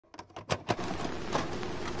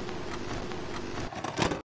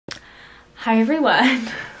Hi everyone.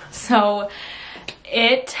 So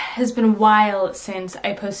it has been a while since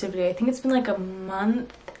I posted a video. I think it's been like a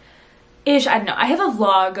month-ish. I don't know. I have a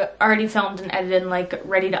vlog already filmed and edited and like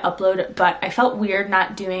ready to upload, but I felt weird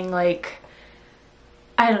not doing like,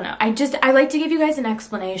 I don't know. I like to give you guys an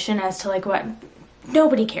explanation as to like what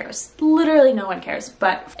nobody cares. Literally no one cares.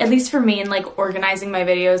 But at least for me in like organizing my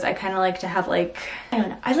videos, I kind of like to have like, I don't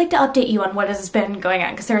know. I like to update you on what has been going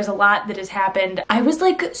on because there's a lot that has happened. I was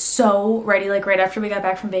like so ready, like right after we got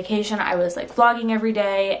back from vacation, I was like vlogging every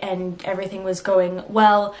day and everything was going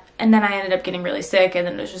well. And then I ended up getting really sick and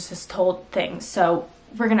then it was just this whole thing. So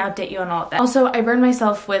we're gonna update you on all of that. Also, I burned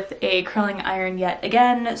myself with a curling iron yet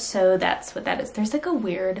again. So that's what that is. There's like a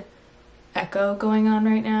weird echo going on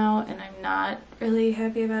right now and I'm not really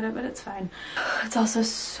happy about it, but it's fine. It's also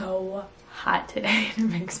so hot today and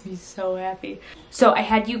it makes me so happy. So I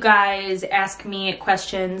had you guys ask me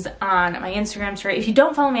questions on my Instagram story. If you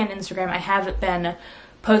don't follow me on Instagram, I have been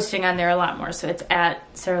posting on there a lot more. So it's at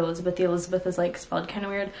Sarah Elizabeth. The Elizabeth is like spelled kind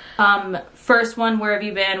of weird. First one, where have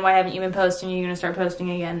you been? Why haven't you been posting? Are you gonna start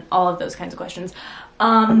posting again? All of those kinds of questions.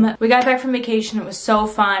 We got back from vacation. It was so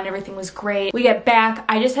fun. Everything was great. We get back.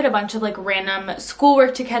 I just had a bunch of like random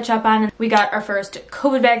schoolwork to catch up on. We got our first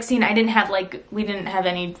COVID vaccine. We didn't have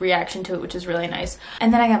any reaction to it, which is really nice.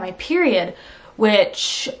 And then I got my period,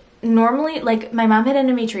 which normally, like my mom had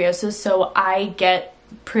endometriosis, so I get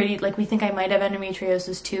pretty, like we think I might have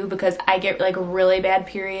endometriosis too because I get like really bad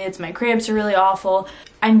periods. My cramps are really awful.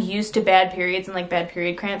 I'm used to bad periods and like bad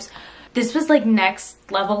period cramps. This was like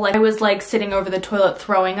next level. Like I was like sitting over the toilet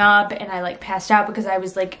throwing up and I like passed out because I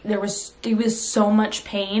was like, it was so much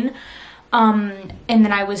pain. And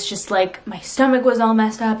then I was just like, my stomach was all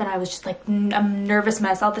messed up and I was just like a nervous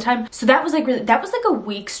mess all the time. So that was like really, that was like a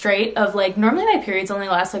week straight of like, normally my periods only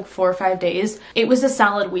last like 4 or 5 days. It was a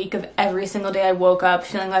solid week of every single day I woke up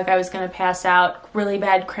feeling like I was gonna pass out, really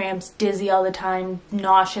bad cramps, dizzy all the time,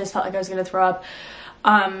 nauseous, felt like I was gonna throw up.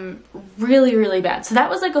 Really bad. So that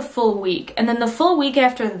was like a full week. And then the full week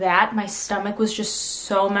after that, my stomach was just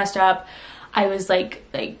so messed up. I was like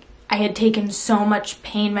I had taken so much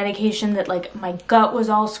pain medication that like my gut was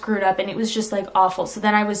all screwed up and it was just like awful. So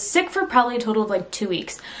then I was sick for probably a total of like 2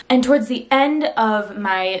 weeks. And towards the end of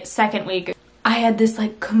my second week, I had this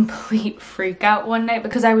like complete freak out one night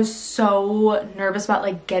because I was so nervous about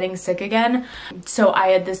like getting sick again. So I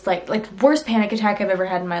had this like worst panic attack I've ever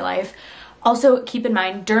had in my life. Also, keep in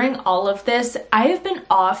mind, during all of this, I have been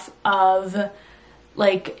off of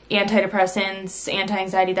like antidepressants,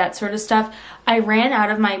 anti-anxiety, that sort of stuff. I ran out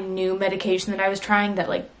of my new medication that I was trying that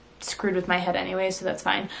like screwed with my head anyway, so that's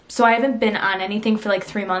fine. So I haven't been on anything for like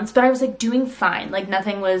 3 months, but I was like doing fine. Like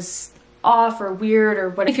nothing was off or weird or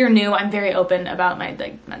what. If you're new, I'm very open about my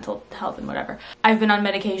like mental health and whatever. I've been on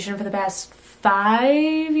medication for the past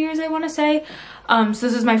 5 years, I want to say. So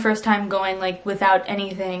this is my first time going like without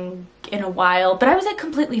anything in a while, but I was like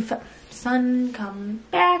completely sun come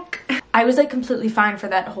back. I was like completely fine for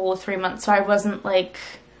that whole 3 months. So I wasn't like,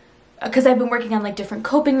 because I've been working on like different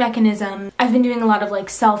coping mechanisms. I've been doing a lot of like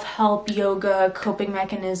self-help, yoga, coping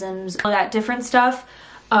mechanisms, all that different stuff.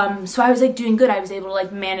 So I was like doing good. I was able to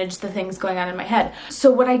like manage the things going on in my head.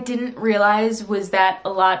 So what I didn't realize was that a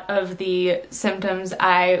lot of the symptoms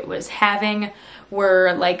I was having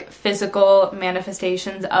were like physical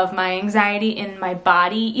manifestations of my anxiety in my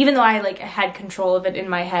body. Even though I like had control of it in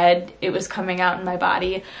my head, it was coming out in my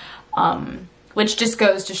body. Which just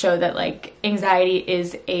goes to show that like anxiety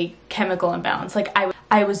is a chemical imbalance. Like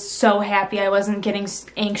I was so happy. I wasn't getting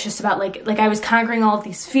anxious about like I was conquering all of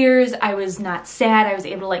these fears. I was not sad. I was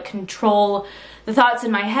able to like control the thoughts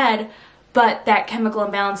in my head, but that chemical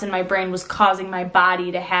imbalance in my brain was causing my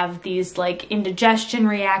body to have these like indigestion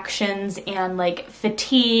reactions and like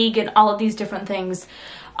fatigue and all of these different things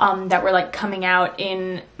that were like coming out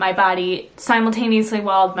in my body simultaneously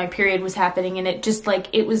while my period was happening. And it just like,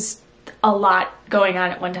 it was a lot going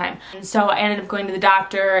on at one time. And so I ended up going to the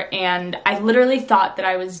doctor and I literally thought that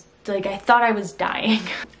I was like, I thought I was dying.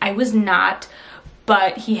 I was not,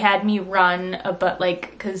 but he had me run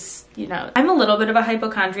cause you know, I'm a little bit of a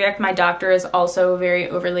hypochondriac. My doctor is also very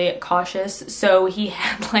overly cautious. So he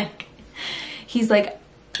had like, he's like,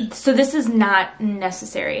 so this is not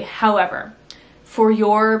necessary. However, for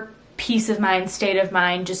your peace of mind, state of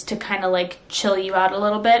mind, just to kind of like chill you out a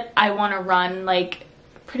little bit, I want to run like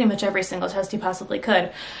pretty much every single test you possibly could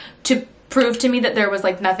to prove to me that there was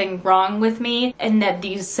like nothing wrong with me and that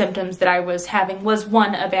these symptoms that I was having was,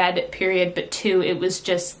 one, a bad period, but two, it was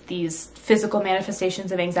just these physical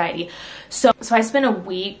manifestations of anxiety. So I spent a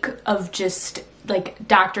week of just like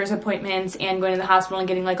doctor's appointments and going to the hospital and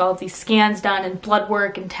getting like all of these scans done and blood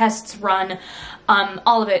work and tests run.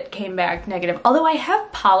 All of it came back negative. Although I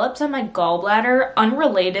have polyps on my gallbladder,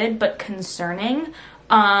 unrelated but concerning.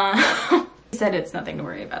 He said it's nothing to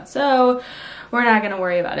worry about, so we're not gonna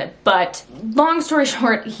worry about it. But long story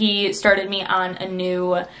short, he started me on a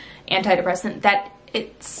new antidepressant that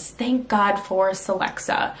it's, thank God for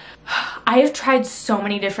Celexa. I have tried so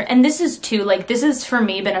many different, and this is too, like, this has for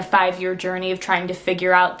me been a 5-year journey of trying to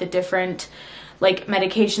figure out the different like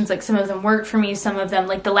medications. Like some of them worked for me, some of them,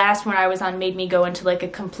 like the last one I was on made me go into like a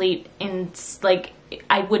complete, like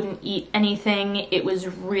I wouldn't eat anything. It was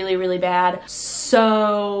really, really bad.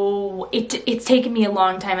 So it's taken me a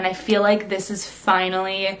long time, and I feel like this is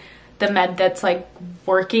finally the med that's like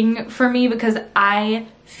working for me, because I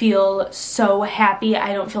feel so happy.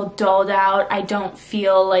 I don't feel dulled out. I don't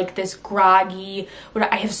feel like this groggy.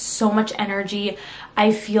 I have so much energy.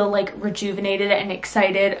 I feel like rejuvenated and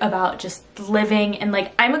excited about just living, and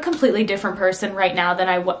like I'm a completely different person right now than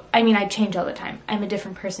I mean, I change all the time. I'm a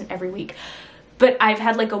different person every week. But I've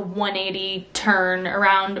had like a 180 turn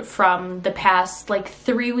around from the past like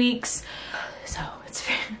 3 weeks. So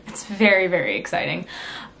it's very, very exciting.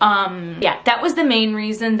 Yeah, that was the main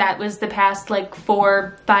reason. That was the past like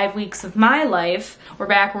 4-5 weeks of my life. We're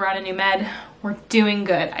back, we're on a new med, we're doing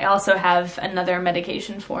good. I also have another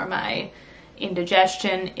medication for my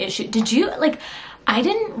indigestion issue. Did you, like, I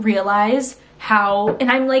didn't realize how,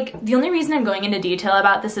 and I'm like, the only reason I'm going into detail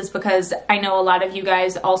about this is because I know a lot of you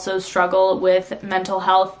guys also struggle with mental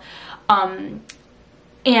health. And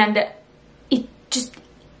it just,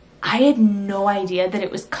 I had no idea that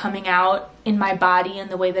it was coming out in my body in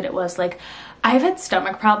the way that it was. Like, I've had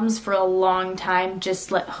stomach problems for a long time,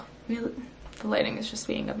 just like, oh, really, the lighting is just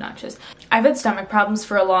being obnoxious. I've had stomach problems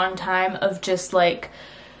for a long time of just like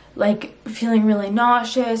feeling really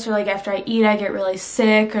nauseous, or like after I eat I get really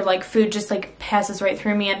sick, or like food just like passes right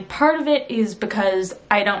through me. And part of it is because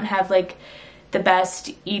I don't have like the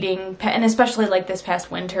best eating, and especially like this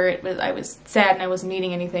past winter, I was sad and I wasn't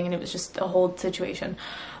eating anything, and it was just a whole situation.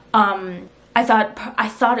 I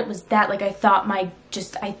thought it was that, like I thought my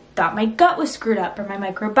gut was screwed up, or my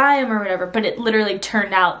microbiome or whatever, but it literally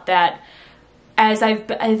turned out that as I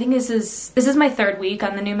think this is my 3rd week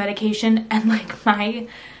on the new medication, and like my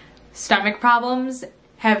stomach problems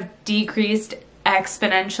have decreased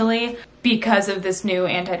exponentially because of this new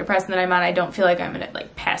antidepressant that I'm on. I don't feel like I'm gonna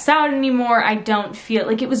like pass out anymore. I don't feel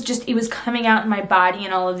like it was coming out in my body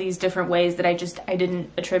in all of these different ways that I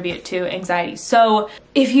didn't attribute to anxiety. So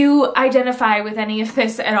if you identify with any of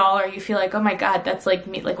this at all, or you feel like, oh my God, that's like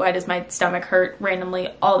me, like why does my stomach hurt randomly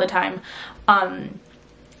all the time?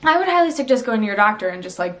 I would highly suggest going to your doctor and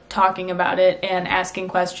just like talking about it and asking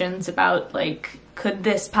questions about like, could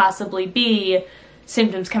this possibly be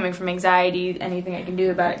symptoms coming from anxiety, anything I can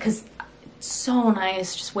do about it? Because it's so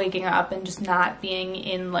nice just waking up and just not being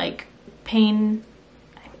in like pain.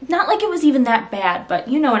 Not like it was even that bad, but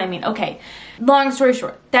you know what I mean. Okay, long story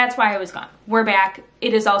short, that's why I was gone. We're back.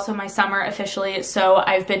 It is also my summer officially, so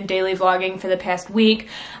I've been daily vlogging for the past week.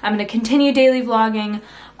 I'm going to continue daily vlogging,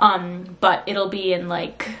 but it'll be in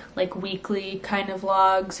like weekly kind of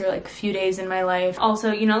vlogs, or like a few days in my life.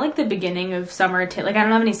 Also, you know, like the beginning of summer, like I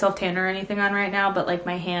don't have any self-tan or anything on right now, but like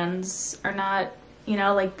my hands are not, you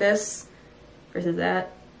know, like this versus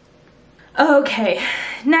that. Okay,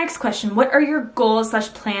 next question. What are your goals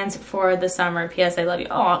 / plans for the summer? P.S. I love you.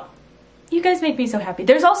 Oh, you guys make me so happy.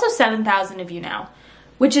 There's also 7,000 of you now,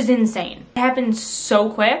 which is insane. It happened so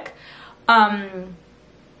quick. Yeah,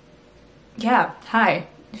 hi,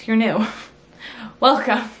 if you're new.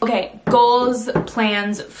 Welcome. Okay, goals,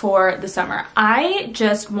 plans for the summer. I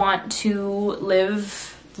just want to live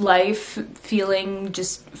life feeling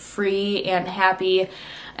just free and happy,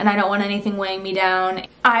 and I don't want anything weighing me down.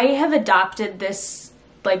 I have adopted this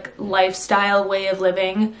like lifestyle way of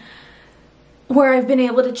living where I've been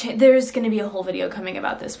able to change. There's going to be a whole video coming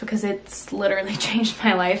about this because it's literally changed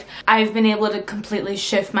my life. I've been able to completely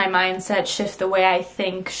shift my mindset, shift the way I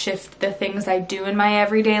think, shift the things I do in my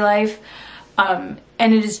everyday life. And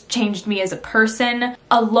it has changed me as a person,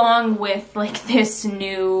 along with like this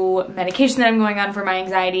new medication that I'm going on for my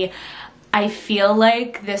anxiety. I feel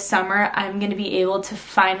like this summer I'm going to be able to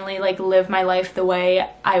finally like live my life the way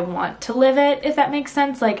I want to live it, if that makes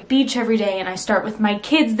sense. Like beach every day, and I start with my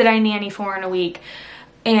kids that I nanny for in a week.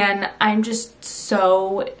 And I'm just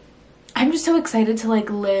so excited to like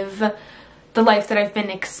live the life that I've been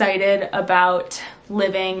excited about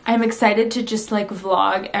living. I'm excited to just like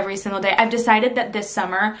vlog every single day. I've decided that this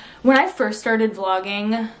summer, when I first started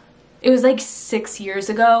vlogging, it was like 6 years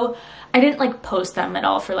ago. I didn't like post them at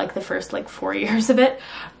all for like the first like 4 years of it.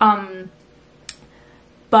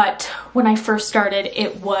 But when I first started,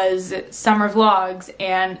 it was summer vlogs,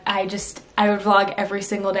 and I would vlog every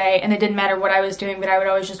single day, and it didn't matter what I was doing, but I would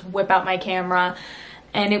always just whip out my camera,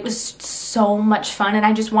 and it was so much fun. And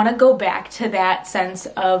I just want to go back to that sense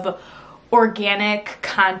of organic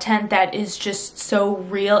content that is just so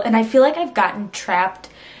real. And I feel like I've gotten trapped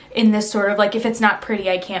in this sort of like, if it's not pretty,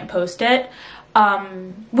 I can't post it.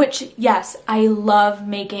 Which, yes, I love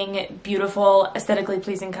making beautiful, aesthetically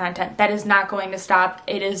pleasing content. That is not going to stop.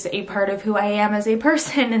 It is a part of who I am as a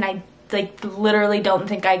person, and I like literally don't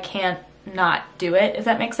think I can't not do it, if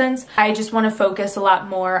that makes sense. I just want to focus a lot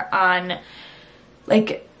more on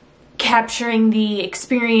like capturing the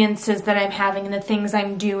experiences that I'm having and the things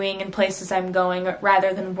I'm doing and places I'm going,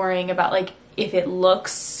 rather than worrying about like, if it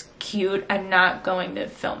looks cute, I'm not going to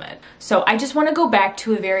film it. So I just want to go back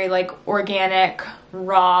to a very like organic,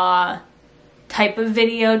 raw type of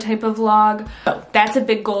video, type of vlog. So that's a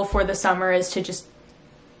big goal for the summer, is to just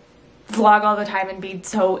vlog all the time and be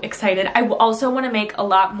so excited. I also want to make a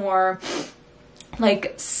lot more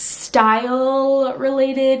like style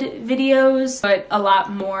related videos, but a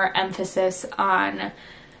lot more emphasis on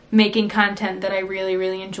making content that I really,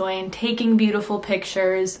 really enjoy and taking beautiful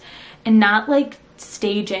pictures and not like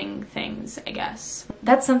staging things, I guess.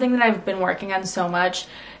 That's something that I've been working on so much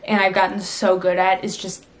and I've gotten so good at, is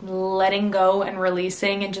just letting go and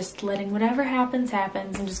releasing and just letting whatever happens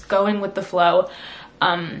happens and just going with the flow.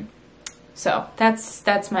 So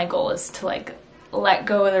that's my goal, is to like let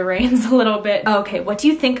go of the reins a little bit. Okay, what do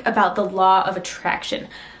you think about the law of attraction?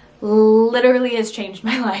 Literally has changed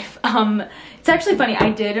my life. It's actually funny,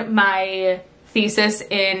 I did my thesis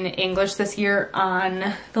in English this year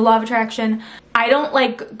on the law of attraction. I don't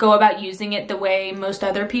like go about using it the way most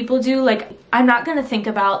other people do. Like, I'm not gonna think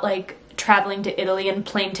about like traveling to Italy, and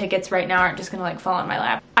plane tickets right now aren't just gonna like fall on my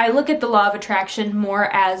lap. I look at the law of attraction more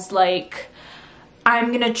as like,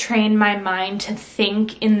 I'm gonna train my mind to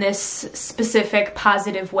think in this specific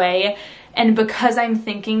positive way, and because I'm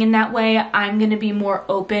thinking in that way, I'm gonna be more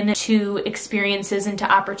open to experiences and to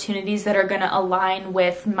opportunities that are gonna align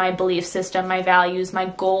with my belief system, my values, my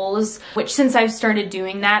goals, which since I've started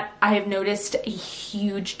doing that, I have noticed a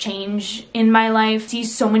huge change in my life. I see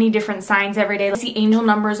so many different signs every day. I see angel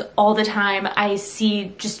numbers all the time. I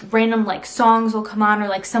see just random like songs will come on, or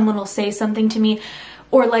like someone will say something to me.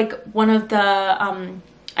 Or like one of the,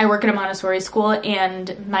 I work at a Montessori school,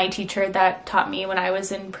 and my teacher that taught me when I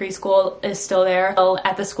was in preschool is still there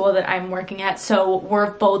at the school that I'm working at. So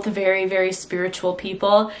we're both very, very spiritual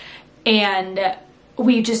people, and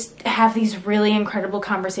we just have these really incredible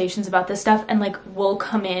conversations about this stuff. And like, we'll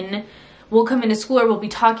come into school, or we'll be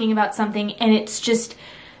talking about something, and it's just,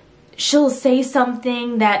 she'll say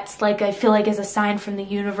something that's like, I feel like is a sign from the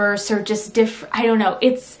universe, or just different, I don't know.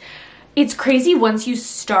 It's crazy once you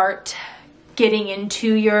start getting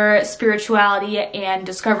into your spirituality and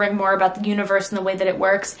discovering more about the universe and the way that it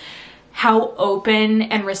works, how open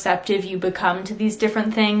and receptive you become to these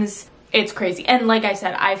different things. It's crazy. And like I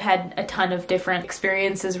said, I've had a ton of different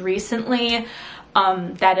experiences recently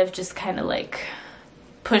that have just kind of like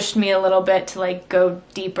pushed me a little bit to like go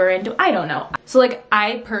deeper into, I don't know. So like,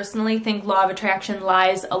 I personally think law of attraction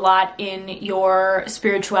lies a lot in your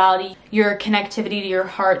spirituality, your connectivity to your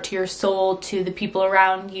heart, to your soul, to the people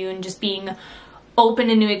around you, and just being open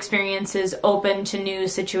to new experiences, open to new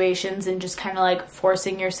situations, and just kind of like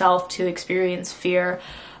forcing yourself to experience fear.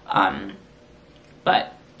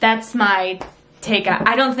 But that's my take.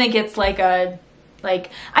 I don't think it's like a,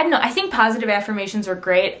 like, I don't know. I think positive affirmations are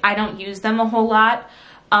great. I don't use them a whole lot.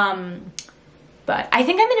 But I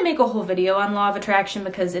think I'm gonna make a whole video on law of attraction,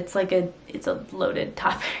 because it's like it's a loaded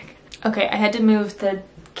topic. Okay, I had to move the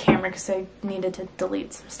camera because I needed to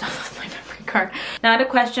delete some stuff off my memory card. Not a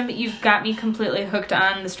question, but you've got me completely hooked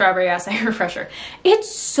on the strawberry acai refresher. It's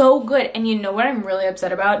so good. And you know what I'm really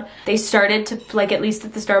upset about? They started to, like, at least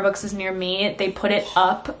at the Starbucks near me, they put it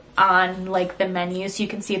up on like the menu so you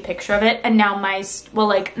can see a picture of it. And now well,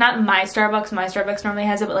 like, not my Starbucks normally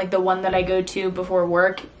has it, but like the one that I go to before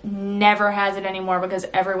work never has it anymore because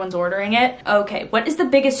everyone's ordering it. Okay, what is the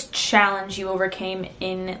biggest challenge you overcame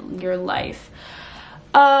in your life?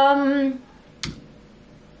 I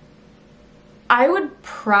would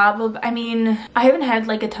probably, I mean, I haven't had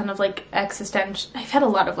like a ton of like existential, I've had a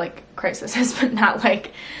lot of like crises, but not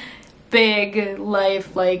like big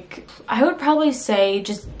life, like, I would probably say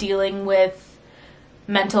just dealing with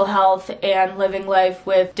mental health and living life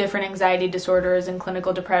with different anxiety disorders and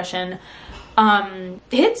clinical depression.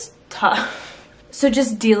 It's tough. So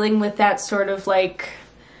just dealing with that sort of like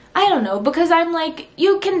I don't know, because I'm like,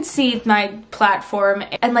 you can see my platform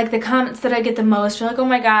and like the comments that I get the most are like, oh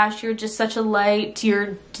my gosh, you're just such a light,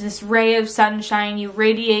 you're this ray of sunshine, you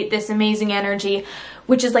radiate this amazing energy,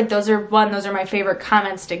 which is like, those are my favorite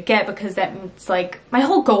comments to get, because that means like, my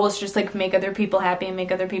whole goal is just like make other people happy and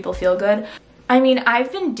make other people feel good. I mean,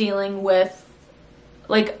 I've been dealing with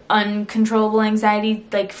like uncontrollable anxiety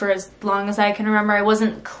like for as long as I can remember. I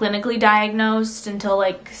wasn't clinically diagnosed until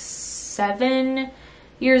like 7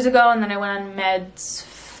 years ago, and then I went on meds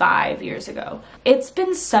 5 years ago. It's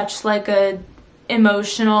been such like a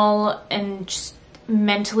emotional and just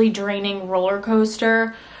mentally draining roller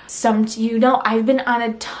coaster. I've been on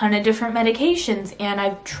a ton of different medications, and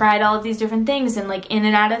I've tried all of these different things, and like in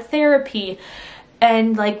and out of therapy,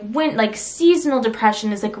 and like seasonal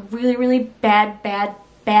depression is like a really, really bad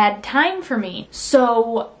time for me.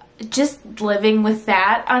 So just living with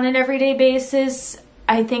that on an everyday basis,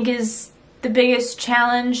 I think is the biggest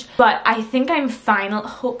challenge. But I think I'm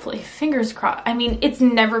hopefully, fingers crossed. I mean, it's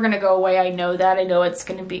never gonna go away. I know that. I know it's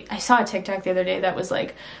gonna be. I saw a TikTok the other day that was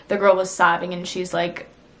like, the girl was sobbing and she's like,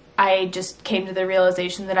 I just came to the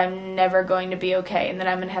realization that I'm never going to be okay, and that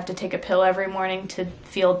I'm gonna have to take a pill every morning to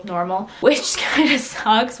feel normal, which kind of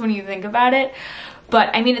sucks when you think about it.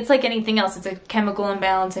 But I mean, it's like anything else. It's a chemical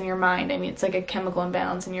imbalance in your mind. I mean, it's like a chemical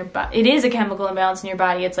imbalance in your body. It is a chemical imbalance in your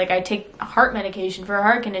body. It's like, I take heart medication for a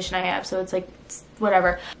heart condition I have, so it's like, it's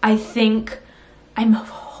whatever. I think I'm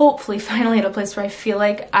hopefully finally at a place where I feel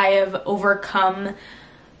like I have overcome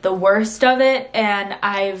the worst of it, and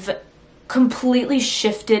I've completely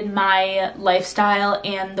shifted my lifestyle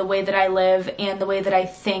and the way that I live and the way that I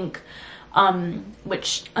think.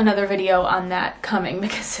 Which another video on that coming,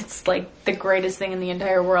 because it's like the greatest thing in the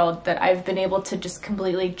entire world that I've been able to just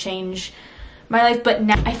completely change my life. But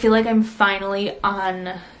now I feel like I'm finally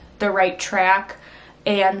on the right track,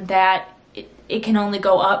 and that it can only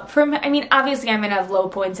go up from, I mean, obviously I'm gonna have low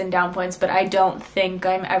points and down points, but I don't think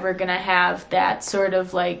I'm ever gonna have that sort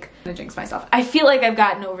of like, I'm gonna jinx myself. I feel like I've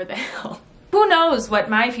gotten over the hill. Who knows what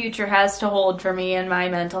my future has to hold for me and my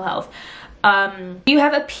mental health. You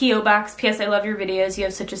have a P.O. box. P.S. I love your videos. You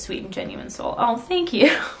have such a sweet and genuine soul. Oh, thank you.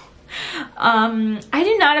 I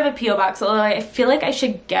do not have a P.O. box, although I feel like I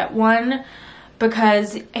should get one,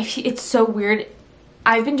 because it's so weird.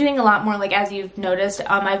 I've been doing a lot more, like, as you've noticed,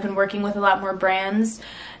 I've been working with a lot more brands,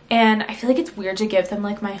 and I feel like it's weird to give them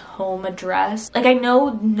like my home address. Like, I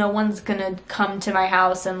know no one's gonna come to my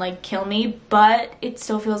house and like kill me, but it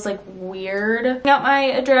still feels like weird giving out my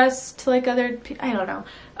address to like other people. I don't know.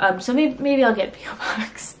 So maybe I'll get a P.O.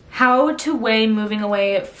 box. How to weigh moving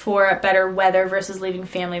away for better weather versus leaving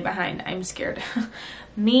family behind. I'm scared.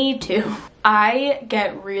 Me too. I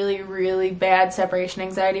get really, really bad separation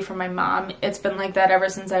anxiety from my mom. It's been like that ever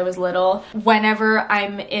since I was little. Whenever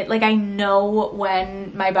like, I know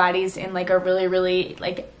when my body's in like a really, really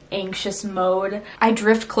like anxious mode, I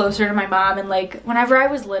drift closer to my mom. And like, whenever I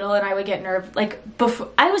was little and I would get nervous, like before,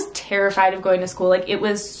 I was terrified of going to school. Like, it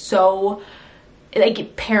was so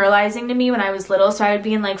like paralyzing to me when I was little. So I would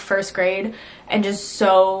be in like first grade and just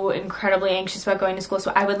so incredibly anxious about going to school.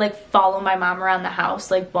 So I would like follow my mom around the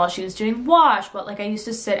house like while she was doing wash, but like I used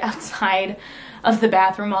to sit outside of the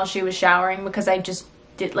bathroom while she was showering, because I just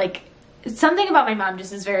did like, something about my mom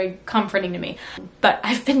just is very comforting to me. But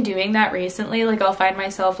I've been doing that recently. Like, I'll find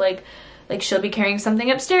myself like she'll be carrying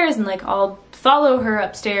something upstairs and like I'll follow her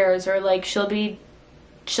upstairs, or like she'll be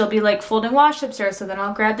like folding wash upstairs, so then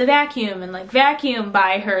I'll grab the vacuum and like vacuum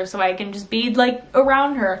by her so I can just be like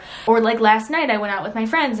around her. Or like last night I went out with my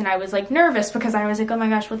friends and I was like nervous because I was like, oh my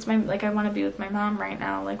gosh, I want to be with my mom right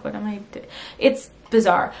now. Like, what am I doing? It's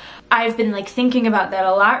bizarre. I've been like thinking about that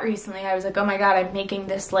a lot recently. I was like, oh my god, I'm making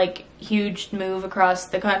this like huge move across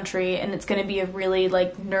the country and it's gonna be a really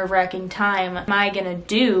like nerve-wracking time. What am I gonna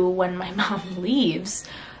do when my mom leaves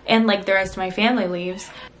and like the rest of my family leaves?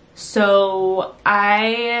 So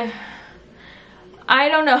I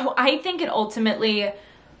don't know. I think it ultimately,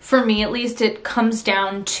 for me at least, it comes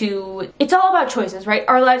down to, it's all about choices, right?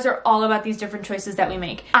 Our lives are all about these different choices that we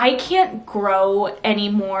make. I can't grow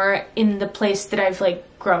anymore in the place that I've like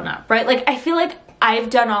grown up, right? Like, I feel like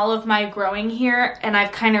I've done all of my growing here and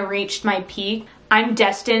I've kind of reached my peak. I'm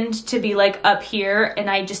destined to be like up here, and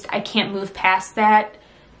I can't move past that,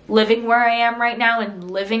 living where I am right now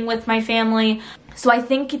and living with my family. So I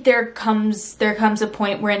think there comes a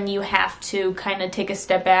point when you have to kind of take a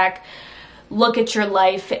step back, look at your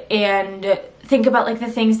life, and think about like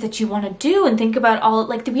the things that you want to do, and think about all,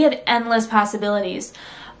 like, we have endless possibilities.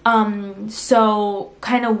 So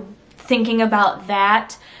kind of thinking about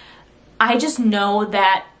that, I just know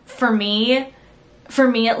that for me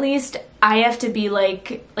at least, I have to be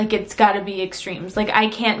like it's got to be extremes. Like I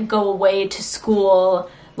can't go away to school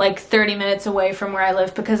like 30 minutes away from where I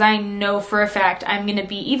live, because I know for a fact I'm gonna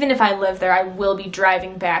be, even if I live there, I will be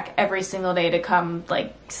driving back every single day to come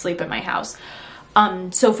like sleep at my house.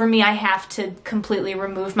 So for me, I have to completely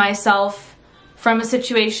remove myself from a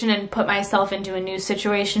situation and put myself into a new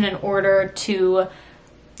situation in order to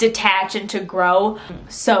detach and to grow.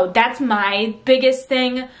 So that's my biggest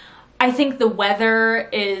thing. I think the weather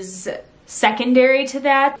is secondary to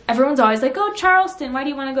that. Everyone's always like, oh, Charleston, why do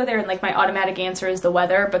you want to go there? And like my automatic answer is the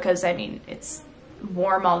weather, because I mean, it's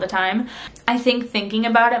warm all the time. I think thinking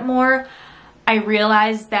about it more, I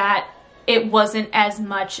realized that it wasn't as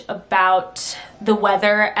much about the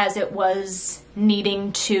weather as it was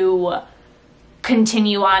needing to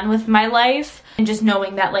continue on with my life, and just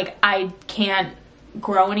knowing that like I can't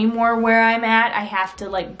grow anymore where I'm at. I have to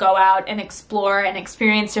like go out and explore and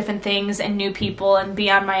experience different things and new people and be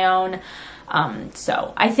on my own.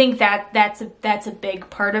 So I think that's a big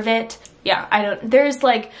part of it. Yeah, there's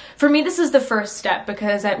like, for me, this is the first step,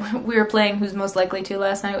 because we were playing Who's Most Likely To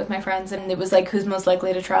last night with my friends, and it was like, who's most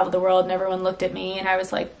likely to travel the world, and everyone looked at me, and I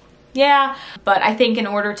was like, yeah. But I think in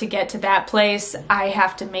order to get to that place, I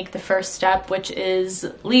have to make the first step, which is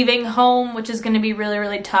leaving home, which is going to be really,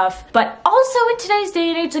 really tough. But also in today's day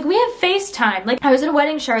and age, like we have FaceTime. Like I was at a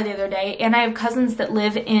wedding shower the other day, and I have cousins that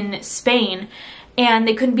live in Spain, and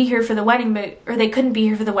they couldn't be here for the wedding, they couldn't be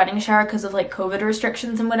here for the wedding shower because of like COVID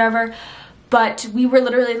restrictions and whatever. But we were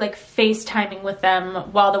literally like FaceTiming with them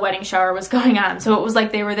while the wedding shower was going on. So it was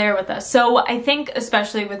like they were there with us. So I think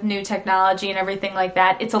especially with new technology and everything like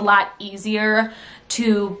that, it's a lot easier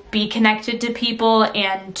to be connected to people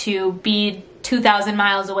and to be 2,000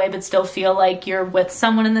 miles away but still feel like you're with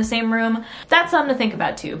someone in the same room. That's something to think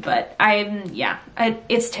about too. But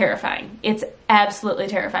it's terrifying. It's absolutely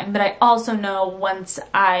terrifying. But I also know once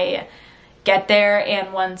I get there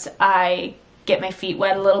and once I get my feet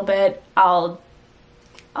wet a little bit, we'll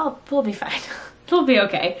be fine. It'll be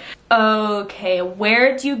okay. Okay,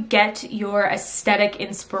 where do you get your aesthetic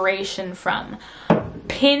inspiration from?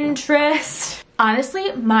 Pinterest.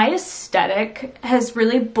 Honestly, my aesthetic has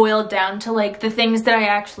really boiled down to like the things that I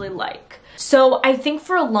actually like. So I think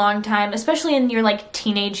for a long time, especially in your like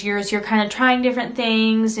teenage years, you're kind of trying different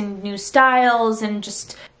things and new styles, and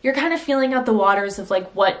just you're kind of feeling out the waters of like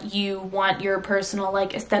what you want your personal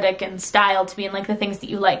like aesthetic and style to be, and like the things that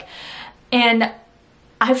you like. And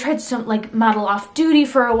I've tried some like model off duty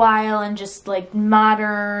for a while, and just like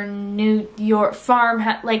modern, New York farm,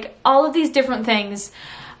 like all of these different things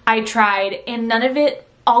I tried, and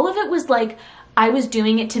all of it was like I was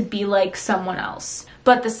doing it to be like someone else.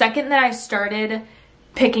 But the second that I started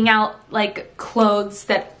picking out like clothes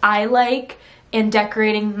that I like and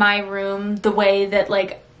decorating my room the way that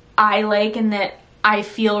like I like and that I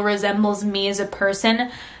feel resembles me as a person,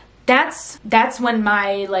 that's when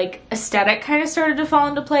my like aesthetic kind of started to fall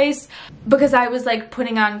into place, because I was like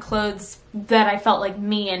putting on clothes that I felt like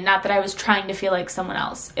me and not that I was trying to feel like someone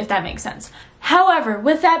else, if that makes sense. However,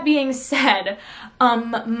 with that being said,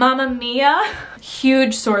 Mamma Mia,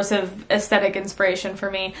 huge source of aesthetic inspiration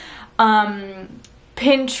for me. Pinterest,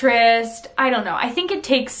 I don't know. I think it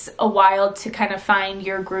takes a while to kind of find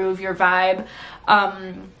your groove, your vibe.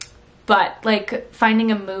 But like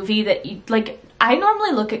finding a movie that you like, I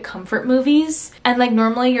normally look at comfort movies, and like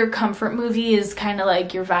normally your comfort movie is kind of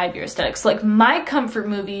like your vibe, your aesthetic. So like my comfort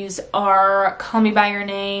movies are Call Me By Your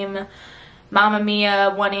Name, Mamma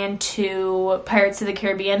Mia 1 and 2, Pirates of the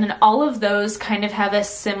Caribbean, and all of those kind of have a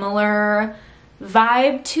similar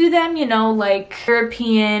vibe to them, you know, like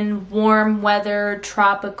European, warm weather,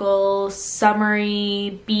 tropical,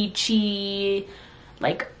 summery, beachy,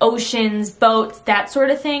 like oceans, boats, that sort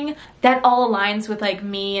of thing. That all aligns with like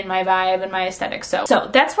me and my vibe and my aesthetic. So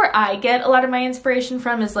that's where I get a lot of my inspiration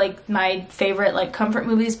from, is like my favorite like comfort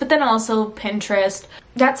movies, but then also Pinterest.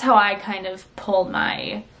 That's how I kind of pull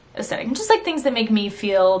my aesthetic, and just like things that make me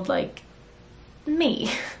feel like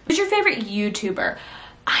me. Who's your favorite YouTuber?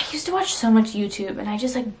 I used to watch so much YouTube, and I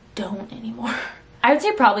just like don't anymore. I would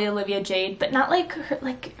say probably Olivia Jade, but not like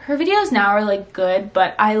her videos now are like good,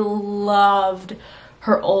 but I loved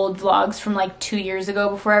her old vlogs from like 2 years ago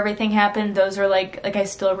before everything happened. Those are like I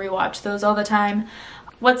still rewatch those all the time.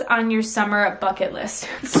 What's on your summer bucket list?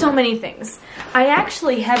 So many things. I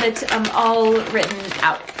actually have it all written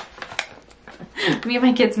out. Me and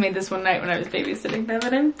my kids made this one night when I was babysitting them,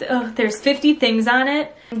 and there's 50 things on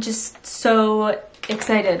it. I'm just so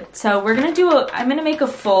excited. So I'm gonna make a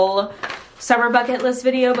full summer bucket list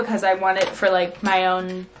video, because I want it for like my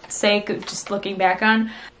own sake of just looking back on.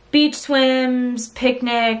 Beach swims,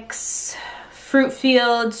 picnics, fruit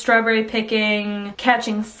field, strawberry picking,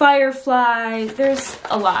 catching fireflies. There's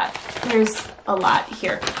a lot. There's a lot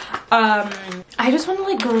here. I just want to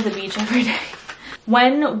like go to the beach every day.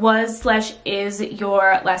 When was / is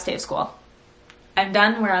your last day of school? I'm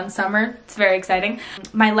done. We're on summer. It's very exciting.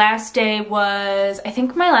 My last day was, I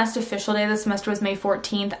think my last official day of the semester was May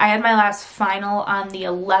 14th. I had my last final on the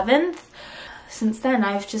 11th. Since then,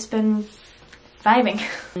 I've just been vibing.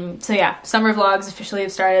 So yeah, summer vlogs officially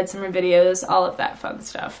have started, summer videos, all of that fun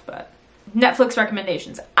stuff. But Netflix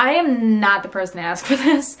recommendations. I am not the person to ask for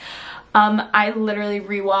this. I literally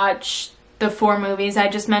rewatched the 4 movies I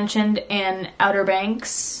just mentioned and Outer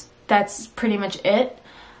Banks. That's pretty much it.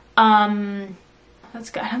 That's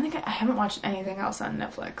good. I haven't watched anything else on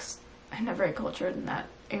Netflix. I'm not very cultured in that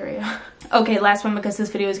area. Okay, last one because this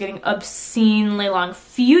video is getting obscenely long.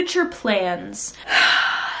 Future plans.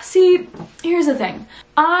 See, here's the thing.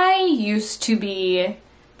 I used to be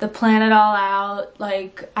the plan it all out.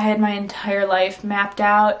 Like, I had my entire life mapped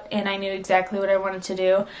out and I knew exactly what I wanted to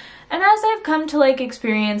do. And as I've come to like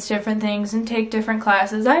experience different things and take different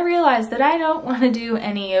classes, I realized that I don't want to do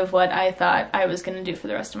any of what I thought I was going to do for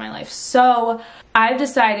the rest of my life. So I've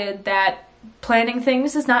decided that planning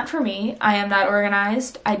things is not for me. I am not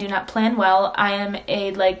organized. I do not plan well. I am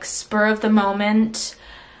a like spur of the moment.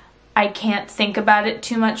 I can't think about it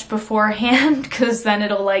too much beforehand because then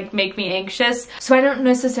it'll like make me anxious. So I don't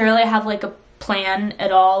necessarily have like a plan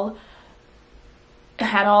at all,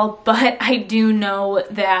 but I do know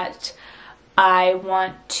that I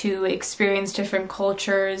want to experience different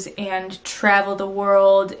cultures and travel the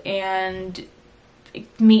world and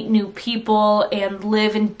meet new people and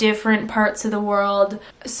live in different parts of the world.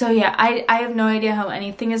 So yeah, I have no idea how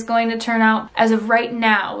anything is going to turn out. As of right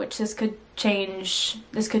now, which this could change,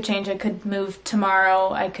 I could move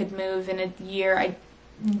tomorrow, I could move in a year, I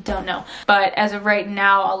don't know. But as of right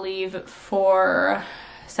now, I'll leave for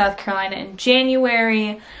South Carolina in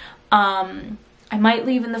January. I might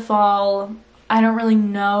leave in the fall. I don't really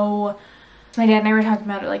know. My dad and I were talking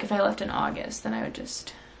about it, like if I left in August, then I would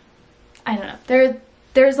just, I don't know.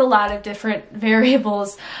 There's a lot of different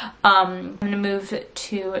variables. I'm gonna move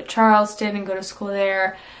to Charleston and go to school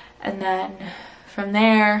there, and then from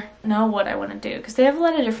there, know what I want to do, because they have a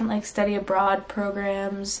lot of different like study abroad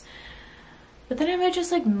programs. But then I might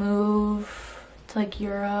just like move to like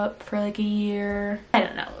Europe for like a year. I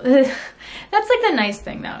don't know. That's like the nice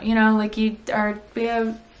thing though, you know, like I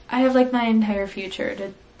have like my entire future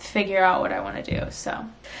to figure out what I want to do. So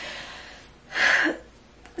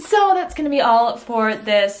that's gonna be all for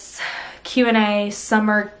this Q&A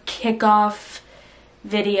summer kickoff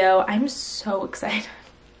video. I'm so excited.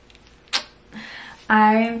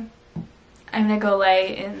 I'm gonna go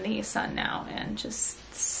lay in the sun now and just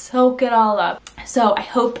soak it all up. So I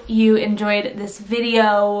hope you enjoyed this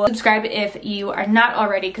video. Subscribe if you are not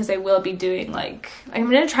already, because I will be doing like, I'm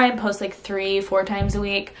gonna try and post like 3-4 times a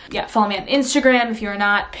week. Yeah, follow me on Instagram if you're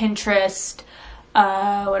not, Pinterest,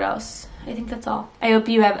 what else? I think that's all. I hope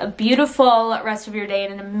you have a beautiful rest of your day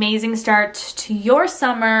and an amazing start to your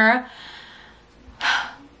summer.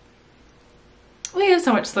 We have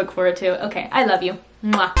so much to look forward to. Okay, I love you.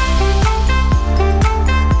 Mwah.